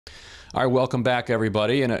All right, welcome back,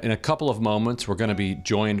 everybody. In a couple of moments, we're going to be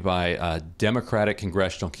joined by Democratic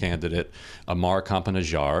congressional candidate Ammar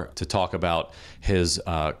Campa-Najjar to talk about his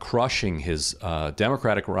crushing his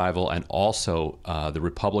Democratic rival and also the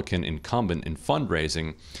Republican incumbent in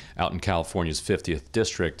fundraising out in California's 50th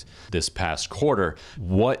district this past quarter.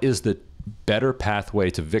 What is the better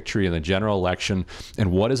pathway to victory in the general election,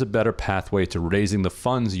 and what is a better pathway to raising the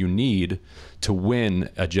funds you need to win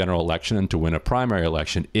a general election and to win a primary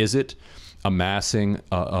election? Is it amassing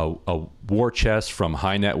a war chest from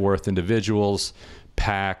high net worth individuals,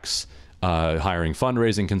 PACs, hiring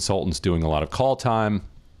fundraising consultants, doing a lot of call time?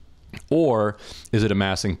 Or is it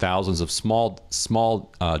amassing thousands of small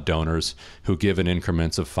donors who give in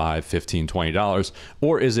increments of $5, $15, $20?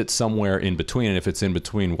 Or is it somewhere in between? And if it's in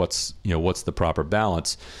between, what's the proper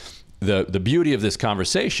balance? The beauty of this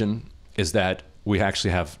conversation is that we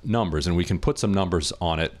actually have numbers, and we can put some numbers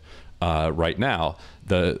on it right now.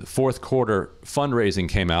 The fourth quarter fundraising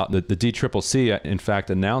came out. The DCCC, in fact,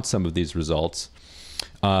 announced some of these results.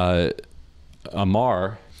 Ammar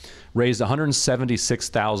raised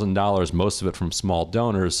 $176,000, most of it from small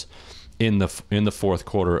donors, in the fourth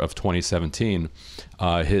quarter of 2017.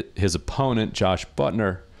 His opponent, Josh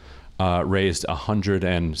Butner, raised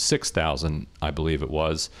 $106,000, I believe it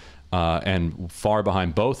was. And far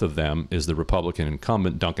behind both of them is the Republican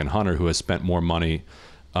incumbent, Duncan Hunter, who has spent more money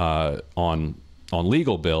on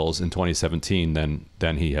legal bills in 2017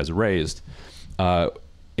 than he has raised.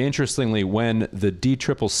 Interestingly, when the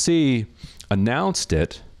DCCC announced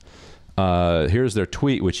it, here's their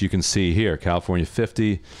tweet, which you can see here: California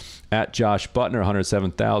 50, at Josh Butner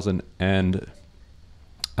 107,000, and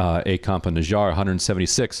A. Campa-Najjar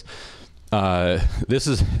 176. This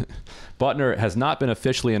is Butner has not been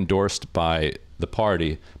officially endorsed by the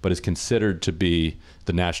party, but is considered to be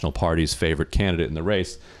the national party's favorite candidate in the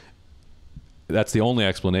race. That's the only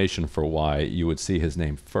explanation for why you would see his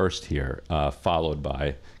name first here, followed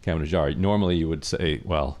by Campa-Najjar. Normally, you would say,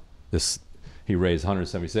 well, he raised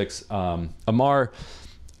 176. Ammar,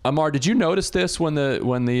 did you notice this when the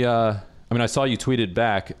I mean, I saw you tweeted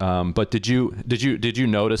back, but did you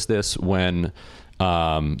notice this when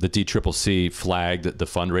the DCCC flagged the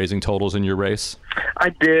fundraising totals in your race? I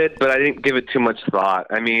did, but I didn't give it too much thought.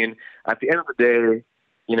 I mean, at the end of the day,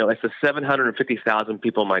 it's the 750,000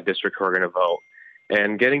 people in my district who are going to vote,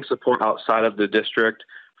 and getting support outside of the district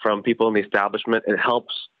from people in the establishment, it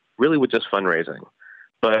helps really with just fundraising.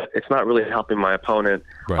 But it's not really helping my opponent.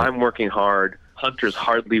 Right. I'm working hard. Hunter's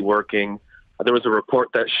hardly working. There was a report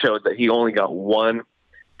that showed that he only got one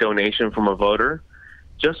donation from a voter.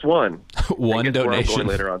 Just one. One donation. Where I'm going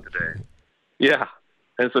later on today. Yeah.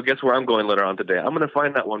 And so guess where I'm going later on today? I'm going to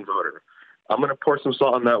find that one voter. I'm going to pour some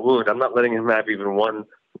salt on that wound. I'm not letting him have even one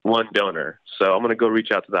donor. So I'm going to go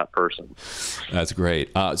reach out to that person. That's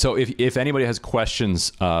great. So if anybody has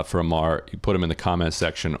questions for Ammar, you put them in the comments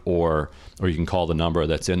section, or you can call the number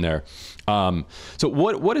that's in there. So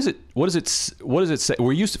what does it say?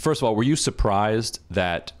 First of all, were you surprised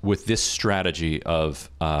that with this strategy of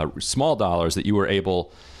small dollars that you were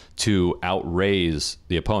able to outraise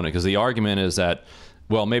the opponent? Because the argument is that,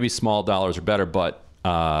 well, maybe small dollars are better, but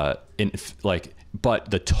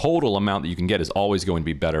but the total amount that you can get is always going to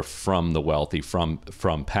be better from the wealthy, from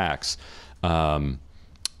PACs.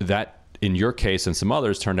 That, in your case and some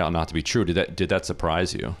others, turned out not to be true. Did that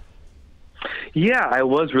surprise you? Yeah, I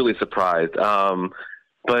was really surprised.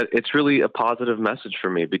 But it's really a positive message for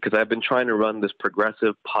me, because I've been trying to run this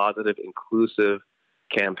progressive, positive, inclusive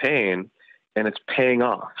campaign, and it's paying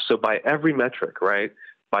off. So by every metric, right?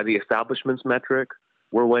 By the establishment's metric,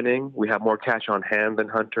 we're winning. We have more cash on hand than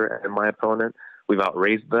Hunter and my opponent. We've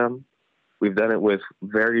outraised them. We've done it with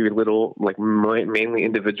very little, mainly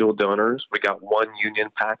individual donors. We got one union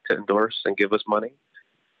PAC to endorse and give us money.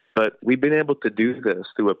 But we've been able to do this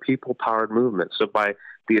through a people-powered movement. So by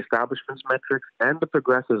the establishment's metrics and the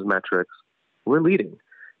progressives' metrics, we're leading.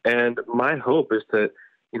 And my hope is to,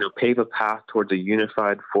 pave a path towards a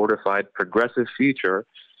unified, fortified, progressive future.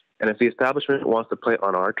 And if the establishment wants to play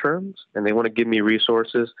on our terms and they want to give me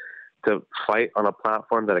resources to fight on a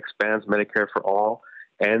platform that expands Medicare for all,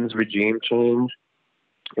 ends regime change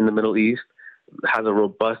in the Middle East, has a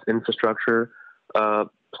robust infrastructure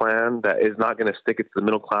plan that is not going to stick it to the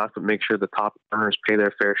middle class, but make sure the top earners pay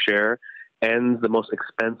their fair share, ends the most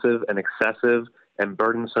expensive and excessive and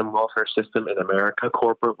burdensome welfare system in America,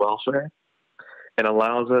 corporate welfare, and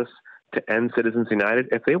allows us to end Citizens United.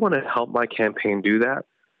 If they want to help my campaign do that,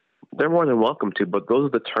 they're more than welcome to, but those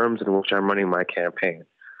are the terms in which I'm running my campaign.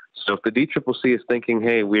 So if the DCCC is thinking,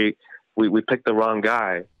 hey, we picked the wrong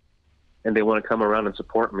guy, and they want to come around and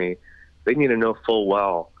support me, they need to know full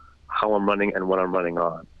well how I'm running and what I'm running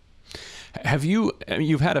on.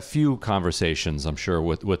 You've had a few conversations, I'm sure,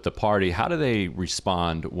 with the party. How do they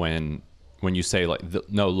respond when you say, like,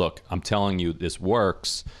 no, look, I'm telling you this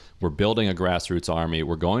works. We're building a grassroots army.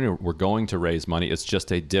 We're going to raise money. It's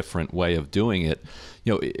just a different way of doing it.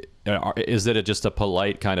 Is it just a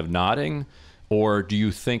polite kind of nodding, or do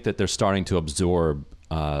you think that they're starting to absorb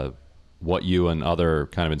what you and other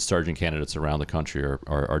kind of insurgent candidates around the country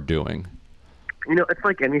are doing? It's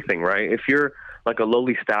like anything, right? If you're like a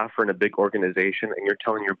lowly staffer in a big organization and you're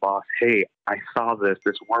telling your boss, hey, I saw this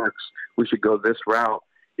works, we should go this route,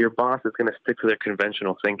 your boss is going to stick to their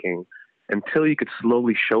conventional thinking until you could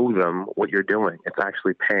slowly show them what you're doing. It's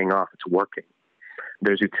actually paying off. It's working.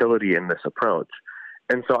 There's utility in this approach.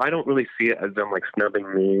 And so I don't really see it as them like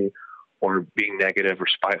snubbing me or being negative or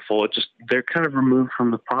spiteful. It's just they're kind of removed from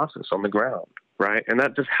the process on the ground, right? And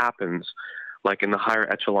that just happens like in the higher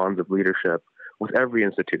echelons of leadership with every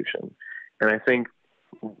institution. And I think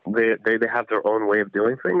they have their own way of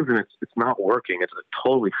doing things, and it's not working. It's a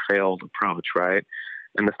totally failed approach, right?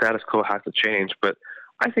 And the status quo has to change. But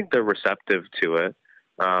I think they're receptive to it.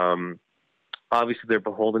 Obviously, they're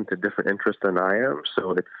beholden to different interests than I am,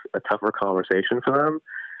 so it's a tougher conversation for them.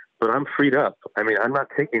 But I'm freed up. I mean, I'm not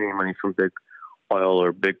taking any money from big oil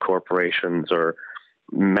or big corporations or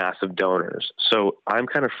massive donors. So I'm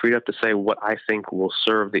kind of freed up to say what I think will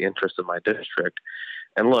serve the interests of my district.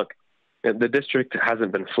 And look, the district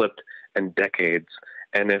hasn't been flipped in decades.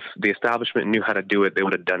 And if the establishment knew how to do it, they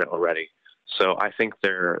would have done it already. So I think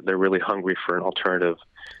they're really hungry for an alternative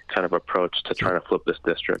kind of approach to trying to flip this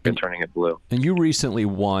district and turning it blue. And you recently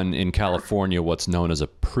won in California what's known as a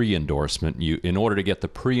pre-endorsement. In order to get the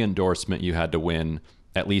pre-endorsement, you had to win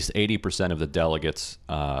at least 80% of the delegates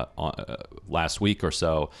last week or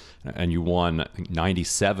so, and you won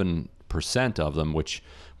 97% of them, which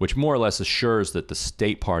more or less assures that the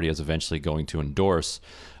state party is eventually going to endorse.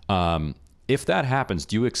 If that happens,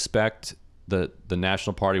 do you expect the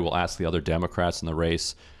national party will ask the other Democrats in the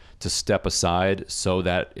race to step aside so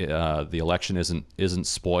that the election isn't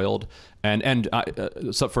spoiled? And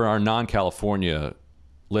so for our non-California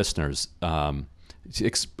listeners,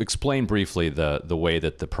 explain briefly the way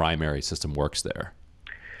that the primary system works there.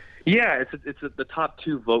 Yeah, it's the top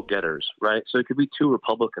two vote getters, right? So it could be two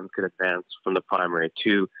Republicans could advance from the primary,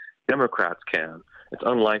 two Democrats can. It's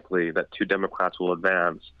unlikely that two Democrats will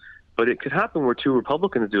advance, but it could happen where two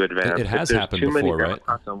Republicans do advance. It has happened before, right? Too many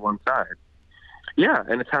Democrats on one side. Yeah,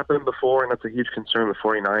 and it's happened before, and that's a huge concern with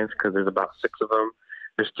 49th because there's about 6 of them.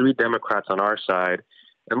 There's 3 Democrats on our side.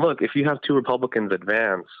 And look, if you have 2 Republicans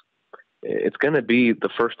advance, it's going to be the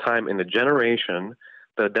first time in a generation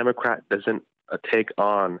that a Democrat doesn't take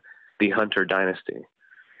on the Hunter dynasty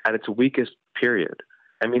at its weakest period.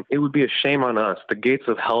 I mean, it would be a shame on us. The gates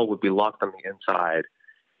of hell would be locked on the inside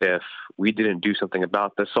if we didn't do something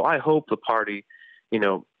about this. So I hope the party,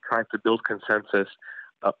 tries to build consensus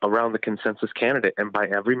around the consensus candidate. And by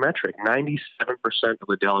every metric, 97% of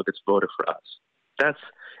the delegates voted for us. That's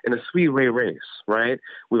in a three-way race, right?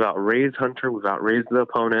 We've outraised Hunter. We've outraised the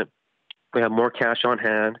opponent. We have more cash on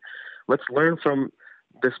hand. Let's learn from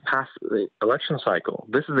this past election cycle.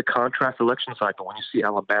 This is a contrast election cycle. When you see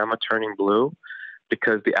Alabama turning blue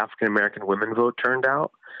because the African-American women vote turned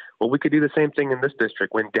out, well, we could do the same thing in this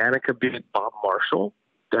district. When Danica beat Bob Marshall,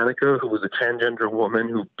 Danica, who was a transgender woman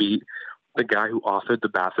who beat the guy who authored the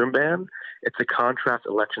bathroom ban, it's a contrast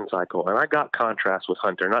election cycle. And I got contrast with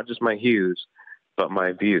Hunter, not just my hues, but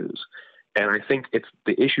my views. And I think it's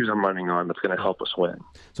the issues I'm running on that's going to help us win.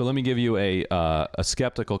 So let me give you a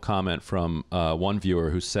skeptical comment from one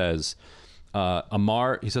viewer who says,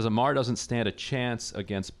 Ammar doesn't stand a chance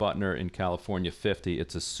against Butner in California 50.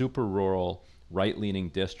 It's a super rural, right-leaning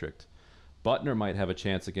district. Butner might have a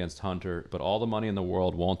chance against Hunter, but all the money in the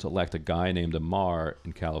world won't elect a guy named Ammar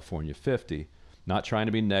in California 50. Not trying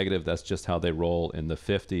to be negative, that's just how they roll in the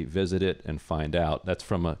 50. Visit it and find out. That's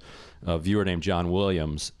from a viewer named John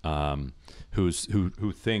Williams, who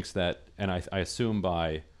thinks that, and I assume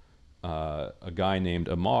by a guy named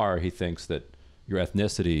Ammar, he thinks that your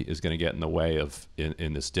ethnicity is going to get in the way of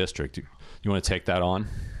in this district. You want to take that on?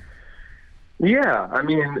 Yeah, I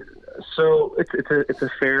mean, so it's a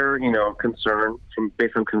fair concern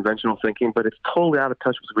based on conventional thinking, but it's totally out of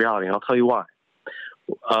touch with reality, and I'll tell you why.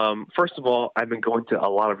 First of all, I've been going to a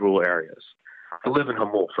lot of rural areas. I live in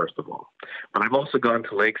Humboldt, first of all, but I've also gone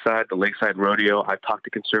to Lakeside, the Lakeside Rodeo. I've talked to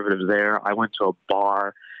conservatives there. I went to a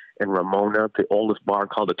bar in Ramona, the oldest bar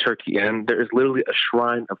called the Turkey Inn. There is literally a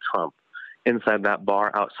shrine of Trump inside that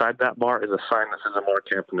bar. Outside that bar is a sign that says Ammar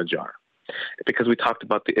Campa-Najjar. Because we talked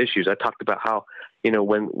about the issues. I talked about how,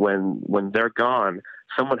 when they're gone,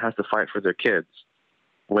 someone has to fight for their kids.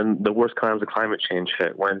 When the worst crimes of climate change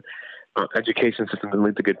hit, when education system doesn't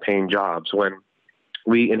lead to good paying jobs, when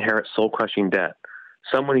we inherit soul crushing debt.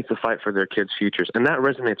 Someone needs to fight for their kids' futures. And that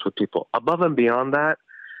resonates with people. Above and beyond that,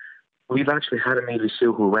 we've actually had a Navy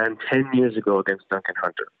SEAL who ran 10 years ago against Duncan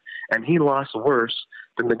Hunter. And he lost worse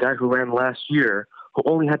than the guy who ran last year, who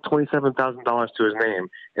only had $27,000 to his name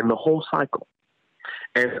in the whole cycle.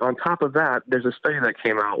 And on top of that, there's a study that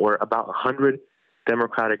came out where about 100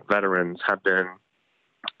 Democratic veterans have been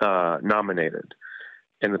nominated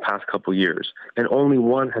in the past couple years, and only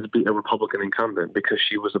one has beat a Republican incumbent because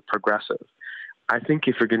she was a progressive. I think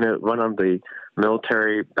if you're going to run on the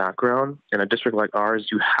military background in a district like ours,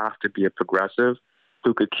 you have to be a progressive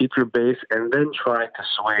who could keep your base and then try to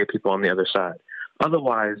sway people on the other side.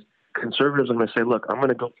 Otherwise, conservatives are going to say, look, I'm going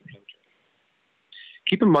to go for him.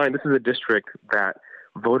 Keep in mind, this is a district that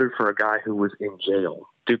voted for a guy who was in jail,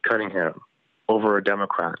 Duke Cunningham, over a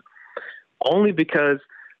Democrat, only because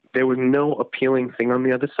there was no appealing thing on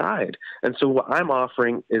the other side. And so what I'm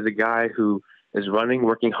offering is a guy who is running,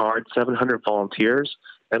 working hard, 700 volunteers.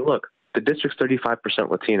 And look, the district's 35%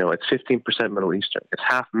 Latino. It's 15% Middle Eastern. It's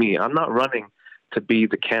half me. I'm not running to be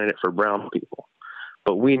the candidate for brown people,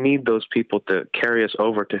 but we need those people to carry us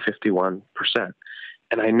over to 51%.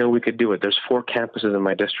 And I know we could do it. There's 4 campuses in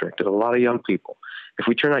my district. There's a lot of young people. If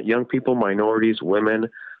we turn out young people, minorities, women,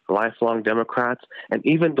 lifelong Democrats, and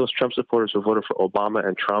even those Trump supporters who voted for Obama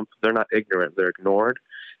and Trump, they're not ignorant. They're ignored.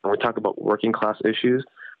 And we talk about working class issues.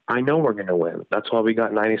 I know we're going to win. That's why we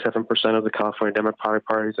got 97% of the California Democratic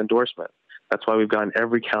Party's endorsement. That's why we've gotten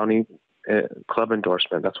every county club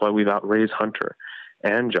endorsement. That's why we've outraised Hunter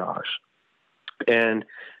and Josh. And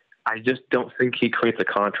I just don't think he creates a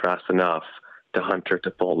contrast enough to Hunter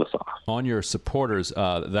to pull this off. On your supporters,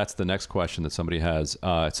 that's the next question that somebody has.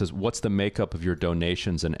 It says, what's the makeup of your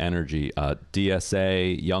donations and energy?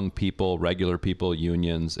 DSA, young people, regular people,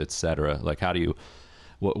 unions, etc. Like, how do you,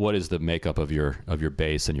 what is the makeup of your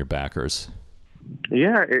base and your backers?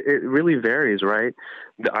 Yeah, it really varies, right?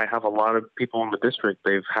 I have a lot of people in the district.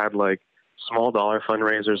 They've had like small dollar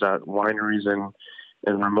fundraisers at wineries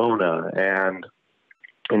in Ramona and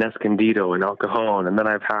in Escondido and El Cajon. And then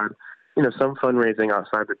I've had, some fundraising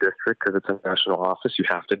outside the district because it's a national office. You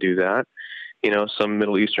have to do that. Some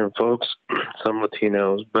Middle Eastern folks, some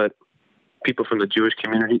Latinos, but people from the Jewish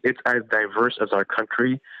community. It's as diverse as our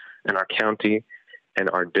country and our county and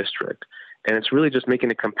our district. And it's really just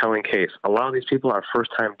making a compelling case. A lot of these people are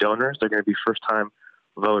first-time donors. They're going to be first-time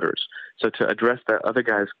voters. So to address that other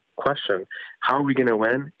guy's question, how are we going to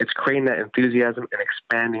win? It's creating that enthusiasm and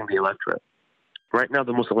expanding the electorate. Right now,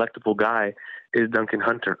 the most electable guy is Duncan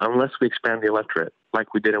Hunter, unless we expand the electorate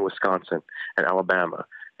like we did in Wisconsin and Alabama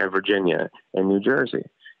and Virginia and New Jersey.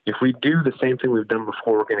 If we do the same thing we've done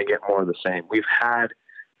before, we're going to get more of the same. We've had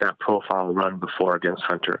that profile run before against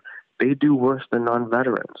Hunter. They do worse than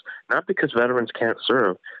non-veterans, not because veterans can't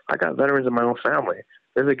serve. I got veterans in my own family.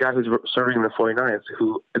 There's a guy who's serving in the 49th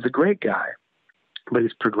who is a great guy, but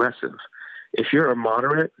he's progressive. If you're a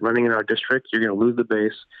moderate running in our district, you're going to lose the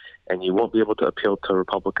base, and you won't be able to appeal to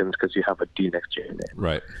Republicans because you have a D next to your name.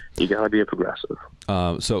 Right. You got to be a progressive.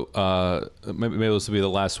 So maybe this will be the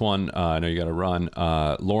last one. I know you got to run.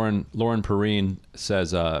 Lauren Perrine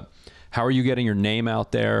says, how are you getting your name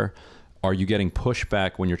out there? Are you getting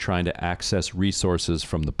pushback when you're trying to access resources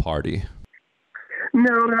from the party?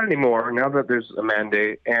 No, not anymore. Now that there's a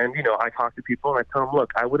mandate, and I talk to people and I tell them,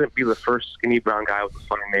 look, I wouldn't be the first skinny brown guy with a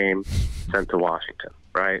funny name sent to Washington,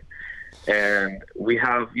 right? And we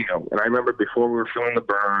have, and I remember before we were feeling the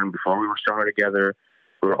burn, before we were strong together,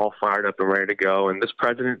 we were all fired up and ready to go. And this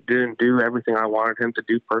president didn't do everything I wanted him to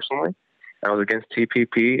do personally. I was against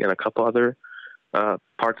TPP and a couple other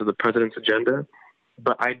parts of the president's agenda.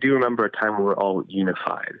 But I do remember a time when we were all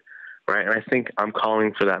unified, right? And I think I'm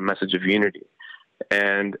calling for that message of unity.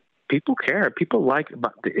 And people care. People like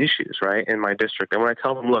about the issues, right, in my district. And when I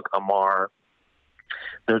tell them, look, Ammar,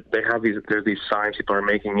 there's these signs people are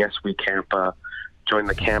making, yes, we Campa, join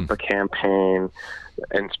the Campa campaign,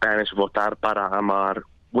 in Spanish, votar para Ammar,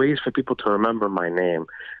 ways for people to remember my name.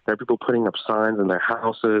 There are people putting up signs in their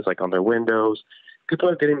houses, like on their windows. People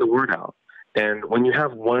are getting the word out. And when you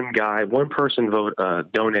have one person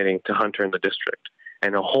donating to Hunter in the district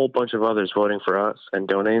and a whole bunch of others voting for us and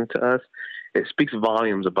donating to us, it speaks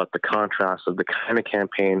volumes about the contrast of the kind of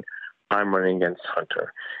campaign I'm running against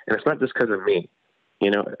Hunter. And it's not just because of me.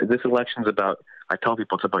 This election's about, I tell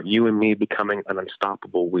people, it's about you and me becoming an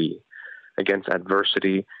unstoppable we against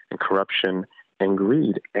adversity and corruption and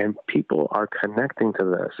greed. And people are connecting to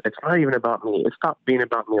this. It's not even about me. It stopped being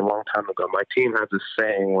about me a long time ago. My team has this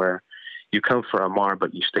saying where you come for Ammar,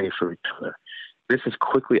 but you stay for each other. This has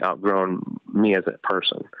quickly outgrown me as a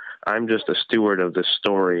person. I'm just a steward of this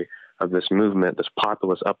story of this movement, this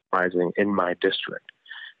populist uprising in my district.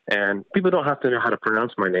 And people don't have to know how to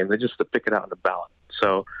pronounce my name. They just have to pick it out on the ballot.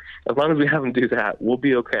 So as long as we have them do that, we'll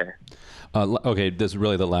be okay. Okay, this is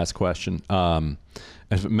really the last question.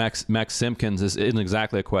 Max Simpkins, this isn't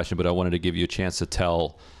exactly a question, but I wanted to give you a chance to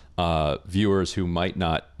tell viewers who might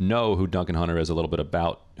not know who Duncan Hunter is a little bit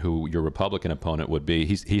about who your Republican opponent would be.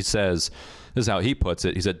 He says, this is how he puts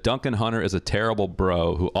it. He said, Duncan Hunter is a terrible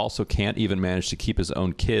bro who also can't even manage to keep his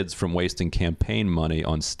own kids from wasting campaign money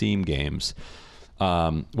on Steam games.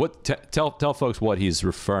 Tell folks what he's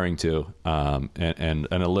referring to, and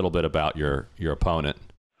a little bit about your opponent.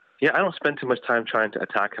 Yeah, I don't spend too much time trying to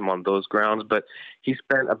attack him on those grounds, but he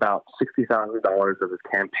spent about $60,000 of his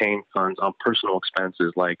campaign funds on personal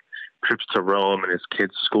expenses like trips to Rome and his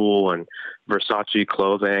kids' school and Versace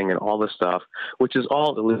clothing and all this stuff, which is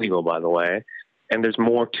all illegal, by the way. And there's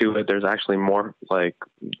more to it. There's actually more, like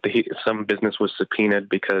some business was subpoenaed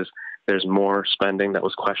because there's more spending that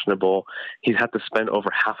was questionable. He's had to spend over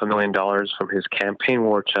 $500,000 from his campaign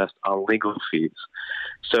war chest on legal fees.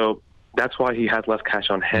 So that's why he has less cash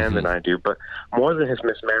on hand than I do. But more than his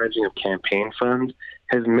mismanaging of campaign funds,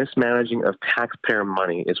 his mismanaging of taxpayer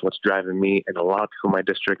money is what's driving me and a lot of people in my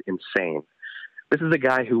district insane. This is a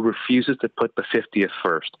guy who refuses to put the 50th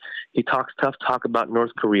first. He talks tough talk about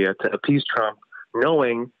North Korea to appease Trump,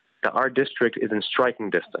 knowing that our district is in striking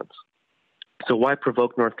distance. So why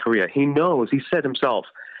provoke North Korea? He knows, he said himself,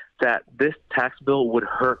 that this tax bill would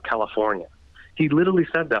hurt California. He literally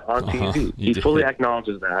said that on TV. He fully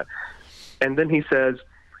acknowledges that. And then he says,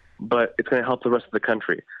 but it's going to help the rest of the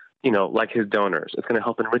country, like his donors. It's going to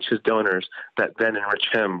help enrich his donors that then enrich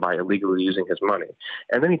him by illegally using his money.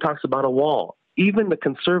 And then he talks about a wall. Even the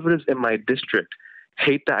conservatives in my district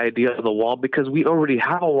hate the idea of the wall because we already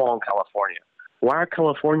have a wall in California. Why are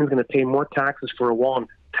Californians going to pay more taxes for a wall in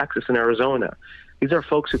Texas and Arizona? These are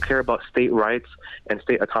folks who care about state rights and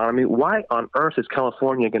state autonomy. Why on earth is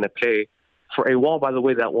California going to pay for a wall, by the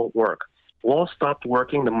way, that won't work? Walls stopped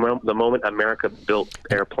working the moment America built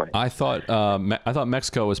airplanes. I thought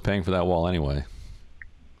Mexico was paying for that wall anyway.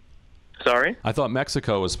 Sorry? I thought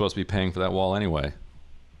Mexico was supposed to be paying for that wall anyway.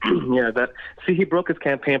 Yeah, he broke his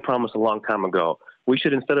campaign promise a long time ago. We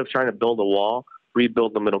should, instead of trying to build a wall,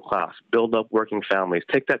 rebuild the middle class, build up working families,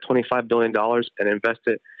 take that $25 billion and invest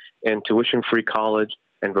it in tuition-free college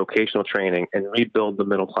and vocational training and rebuild the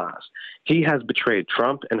middle class. He has betrayed.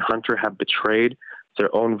 Trump and Hunter have betrayed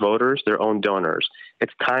their own voters, their own donors.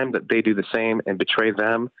 It's time that they do the same and betray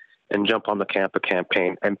them and jump on the Campa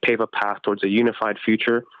campaign and pave a path towards a unified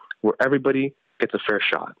future where everybody gets a fair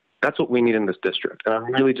shot. That's what we need in this district. And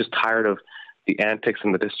I'm really just tired of the antics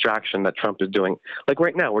and the distraction that Trump is doing. Like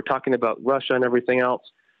right now, we're talking about Russia and everything else.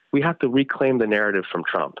 We have to reclaim the narrative from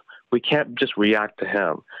Trump. We can't just react to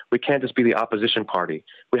him. We can't just be the opposition party.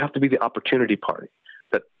 We have to be the opportunity party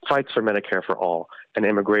that fights for Medicare for all and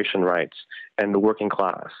immigration rights and the working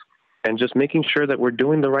class and just making sure that we're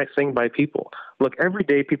doing the right thing by people. Look, every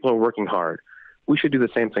day people are working hard. We should do the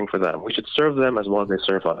same thing for them. We should serve them as well as they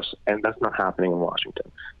serve us. And that's not happening in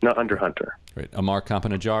Washington, not under Hunter. Great. Ammar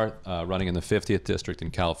Campa-Najjar, running in the 50th District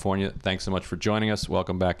in California. Thanks so much for joining us.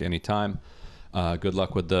 Welcome back anytime. Good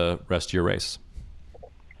luck with the rest of your race.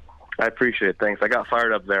 I appreciate it. Thanks. I got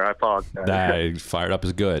fired up there. I apologize. Fired up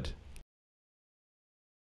is good.